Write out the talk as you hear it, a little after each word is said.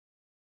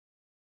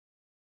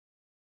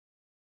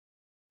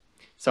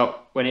So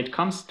when it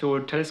comes to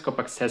telescope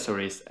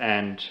accessories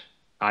and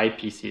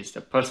eyepieces,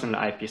 the personal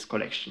eyepiece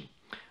collection,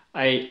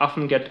 I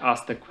often get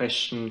asked the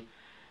question,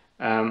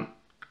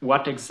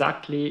 what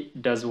exactly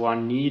does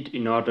one need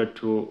in order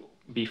to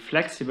be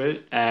flexible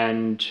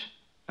and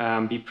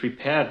be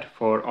prepared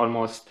for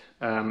almost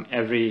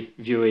every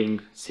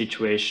viewing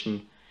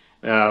situation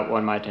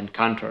one might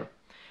encounter?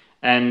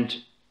 And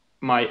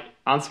my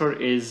answer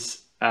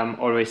is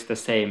always the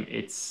same.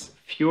 It's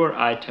fewer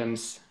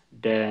items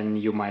than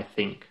you might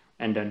think,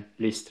 and then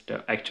list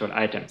the actual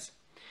items.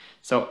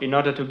 So in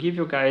order to give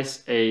you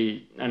guys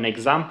an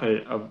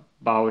example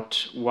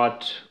about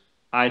what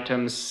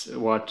items,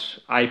 what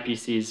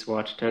eyepieces,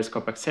 what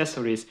telescope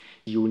accessories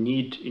you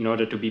need in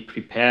order to be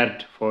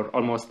prepared for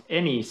almost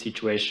any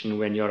situation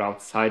when you're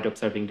outside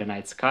observing the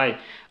night sky,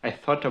 I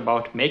thought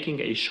about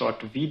making a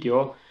short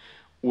video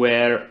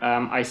where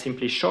I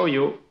simply show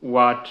you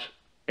what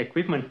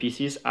equipment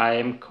pieces I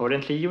am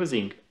currently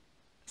using.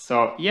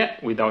 So yeah,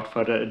 without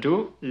further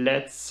ado,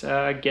 let's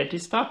get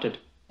it started.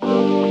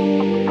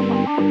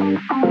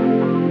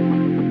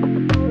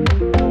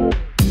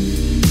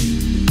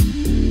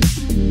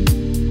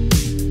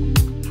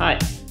 Hi,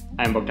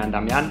 I'm Bogdan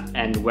Damian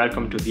and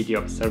welcome to Video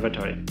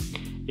Observatory.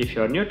 If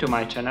you're new to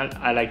my channel,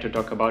 I like to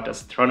talk about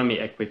astronomy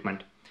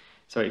equipment.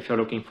 So if you're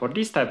looking for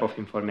this type of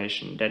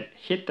information, then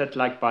hit that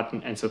like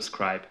button and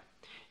subscribe.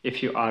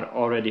 If you are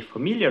already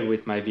familiar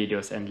with my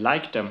videos and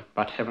like them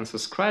but haven't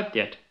subscribed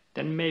yet,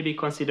 then maybe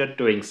consider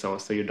doing so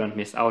you don't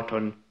miss out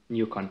on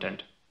new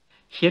content.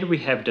 Here we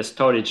have the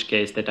storage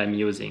case that I'm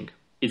using.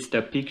 It's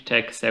the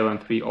PicTech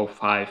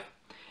 7305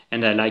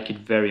 and I like it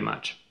very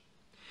much.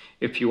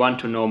 If you want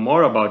to know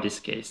more about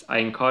this case, I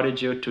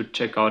encourage you to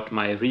check out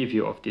my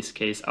review of this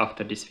case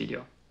after this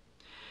video.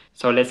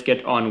 So let's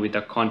get on with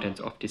the contents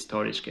of this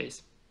storage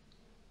case.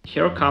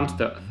 Here comes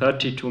the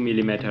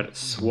 32mm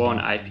SWAN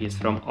eyepiece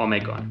from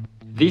Omegon.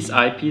 This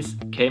eyepiece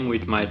came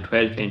with my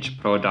 12-inch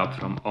Pro Dub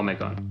from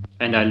Omegon,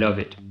 and I love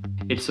it.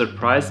 It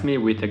surprised me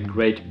with a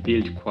great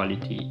build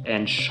quality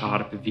and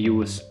sharp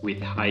views with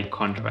high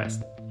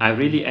contrast. I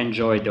really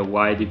enjoy the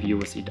wide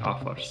views it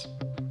offers.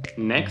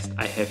 Next,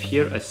 I have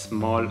here a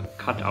small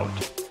cutout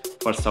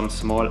for some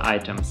small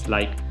items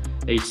like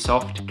a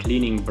soft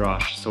cleaning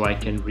brush so I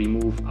can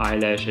remove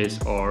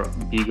eyelashes or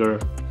bigger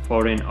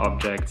foreign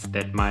objects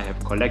that might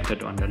have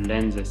collected on the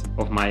lenses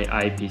of my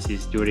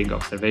eyepieces during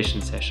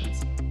observation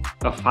sessions.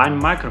 A fine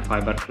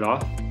microfiber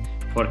cloth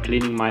for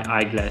cleaning my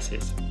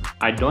eyeglasses.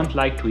 I don't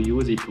like to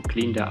use it to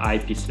clean the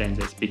eyepiece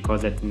lenses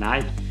because at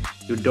night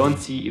you don't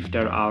see if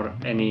there are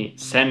any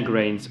sand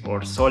grains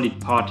or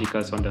solid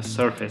particles on the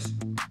surface.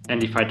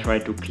 And if I try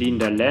to clean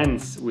the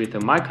lens with a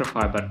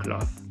microfiber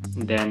cloth,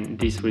 then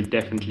this will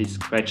definitely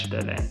scratch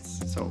the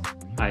lens. So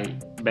I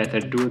better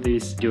do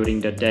this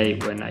during the day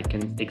when I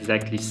can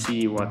exactly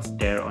see what's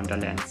there on the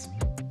lens.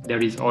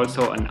 There is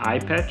also an eye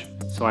patch,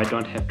 so I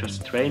don't have to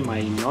strain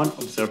my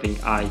non-observing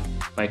eye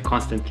by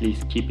constantly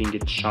keeping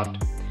it shut.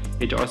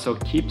 It also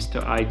keeps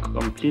the eye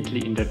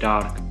completely in the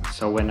dark,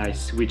 so when I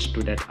switch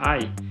to that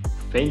eye,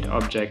 faint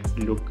objects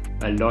look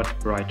a lot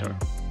brighter.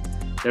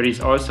 There is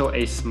also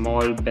a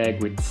small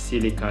bag with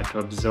silica to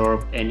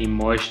absorb any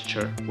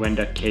moisture when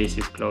the case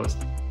is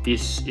closed.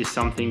 This is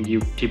something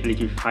you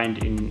typically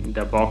find in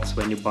the box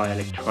when you buy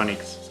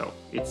electronics, so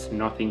it's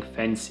nothing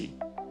fancy.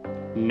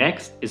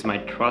 Next is my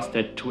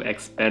trusted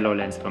 2x Barlow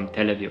lens from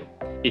Tele Vue.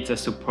 It's a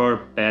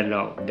superb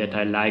Barlow that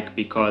I like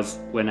because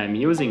when I'm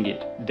using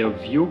it, the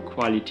view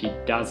quality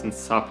doesn't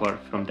suffer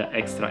from the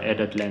extra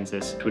added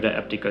lenses to the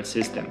optical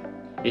system.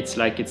 It's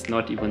like it's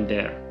not even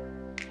there.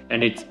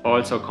 And it's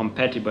also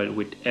compatible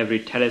with every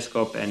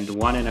telescope and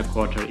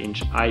 1¼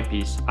 inch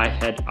eyepiece I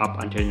had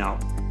up until now.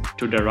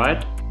 To the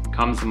right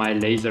comes my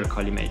laser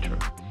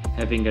collimator.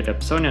 Having a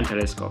Dobsonian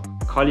telescope,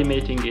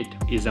 collimating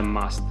it is a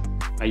must.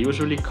 I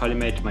usually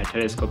collimate my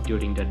telescope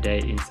during the day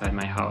inside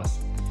my house.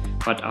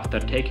 But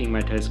after taking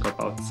my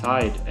telescope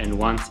outside and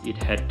once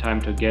it had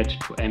time to get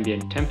to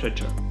ambient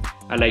temperature,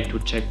 I like to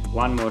check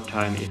one more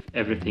time if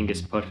everything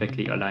is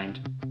perfectly aligned.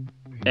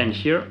 And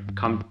here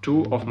come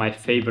two of my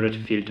favorite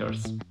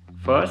filters.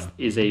 First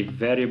is a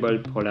variable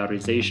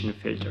polarization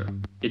filter.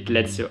 It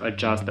lets you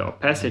adjust the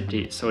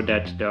opacity so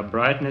that the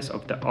brightness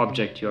of the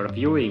object you're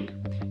viewing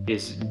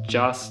is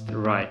just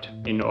right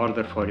in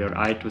order for your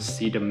eye to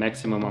see the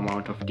maximum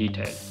amount of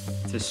detail.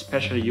 It's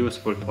especially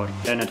useful for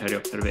planetary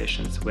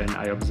observations when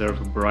I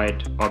observe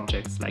bright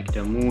objects like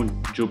the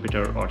Moon,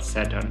 Jupiter or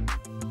Saturn.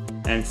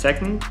 And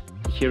second,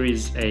 here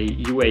is a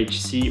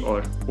UHC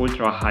or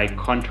ultra high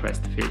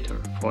contrast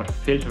filter for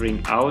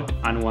filtering out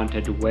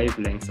unwanted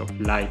wavelengths of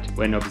light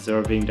when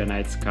observing the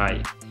night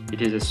sky.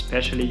 It is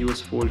especially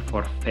useful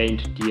for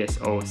faint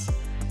DSOs,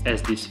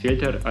 as this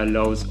filter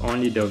allows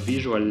only the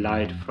visual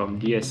light from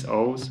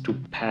DSOs to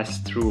pass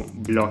through,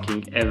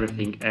 blocking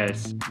everything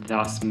else,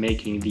 thus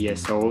making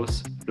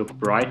DSOs look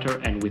brighter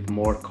and with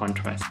more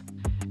contrast.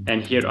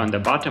 And here on the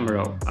bottom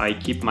row, I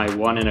keep my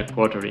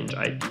 1¼ inch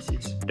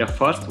eyepieces. The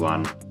first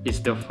one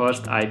is the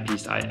first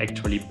eyepiece I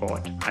actually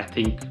bought, I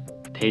think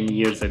 10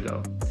 years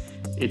ago.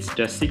 it's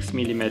the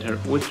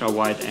 6mm ultra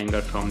wide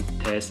angle from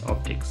TES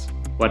Optics.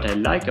 What I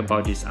like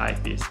about this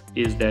eyepiece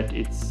is that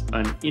it's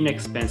an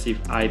inexpensive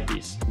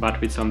eyepiece,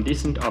 but with some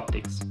decent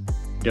optics.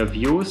 The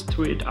views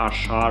through it are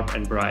sharp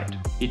and bright.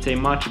 It's a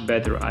much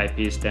better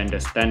eyepiece than the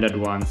standard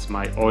ones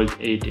my old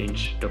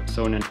 8-inch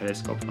Dobsonian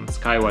telescope from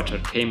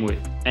Skywatcher came with.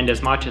 And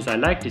as much as I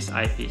like this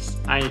eyepiece,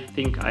 I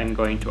think I'm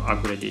going to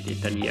upgrade it in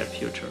the near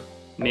future.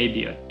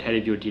 Maybe a Tele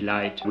Vue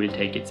DeLite will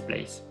take its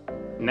place.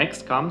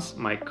 Next comes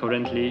my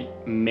currently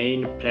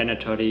main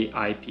planetary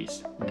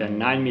eyepiece, the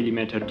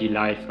 9mm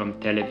DeLite from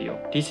Tele Vue.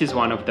 This is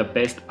one of the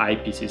best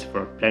eyepieces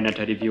for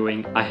planetary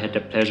viewing I had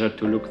the pleasure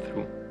to look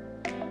through.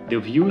 The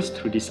views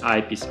through this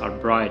eyepiece are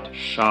bright,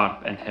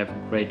 sharp and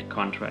have great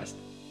contrast.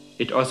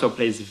 It also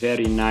plays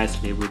very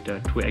nicely with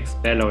the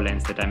 2x Barlow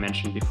lens that I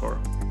mentioned before.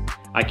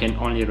 I can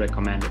only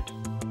recommend it.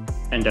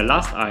 And the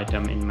last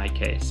item in my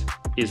case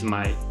is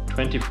my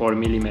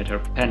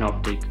 24mm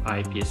Panoptic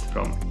eyepiece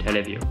from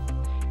Tele Vue.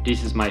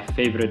 This is my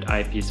favorite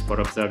eyepiece for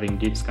observing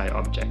deep sky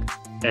objects.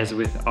 As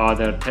with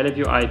other Tele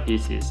Vue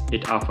eyepieces,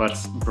 it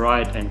offers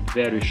bright and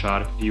very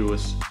sharp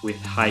views with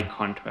high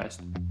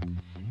contrast.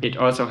 It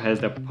also has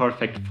the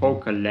perfect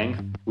focal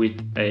length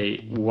with a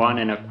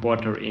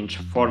 1¼ inch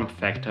form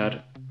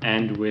factor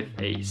and with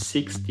a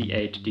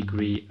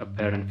 68°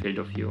 apparent field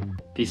of view.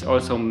 This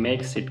also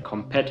makes it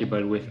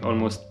compatible with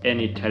almost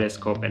any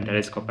telescope and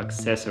telescope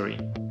accessory.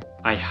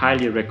 I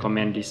highly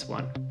recommend this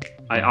one.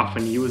 I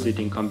often use it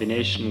in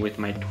combination with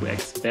my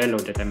 2x Barlow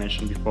that I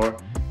mentioned before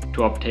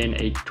to obtain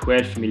a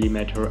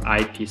 12mm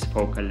eyepiece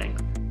focal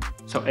length.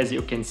 So as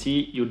you can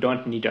see, you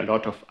don't need a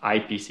lot of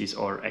eyepieces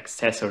or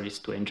accessories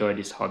to enjoy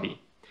this hobby.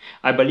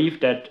 I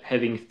believe that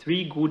having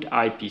 3 good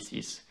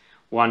eyepieces,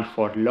 one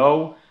for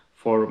low,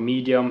 for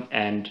medium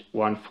and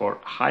one for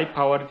high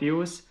power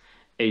views,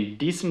 a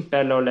decent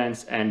Barlow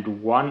lens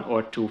and 1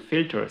 or 2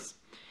 filters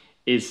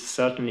is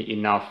certainly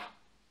enough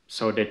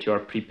so that you're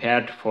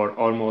prepared for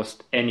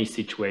almost any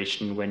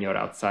situation when you're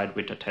outside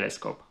with a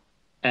telescope.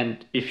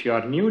 And if you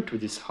are new to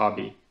this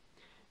hobby,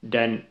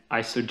 then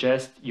I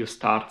suggest you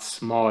start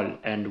small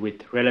and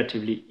with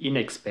relatively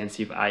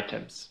inexpensive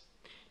items.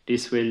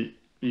 This will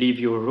leave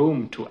you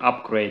room to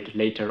upgrade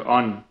later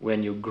on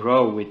when you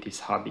grow with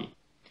this hobby.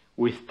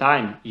 With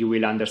time, you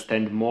will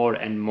understand more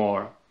and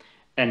more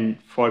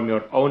and form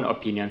your own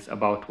opinions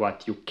about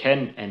what you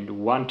can and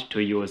want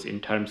to use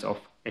in terms of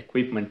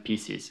equipment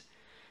pieces.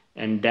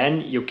 And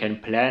then you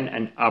can plan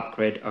and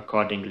upgrade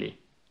accordingly.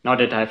 Now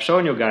that I've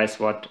shown you guys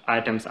what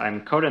items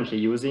I'm currently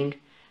using,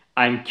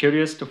 I'm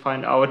curious to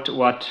find out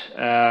what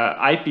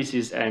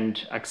eyepieces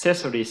and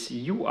accessories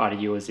you are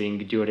using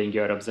during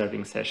your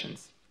observing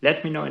sessions.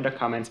 Let me know in the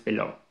comments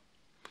below.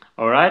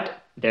 Alright,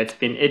 that's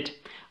been it.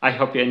 I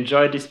hope you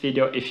enjoyed this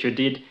video. If you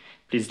did,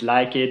 please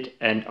like it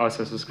and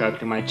also subscribe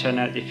to my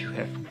channel. If you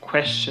have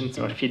questions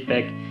or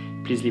feedback,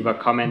 please leave a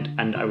comment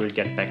and I will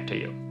get back to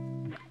you.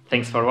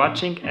 Thanks for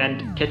watching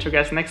and catch you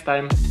guys next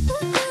time.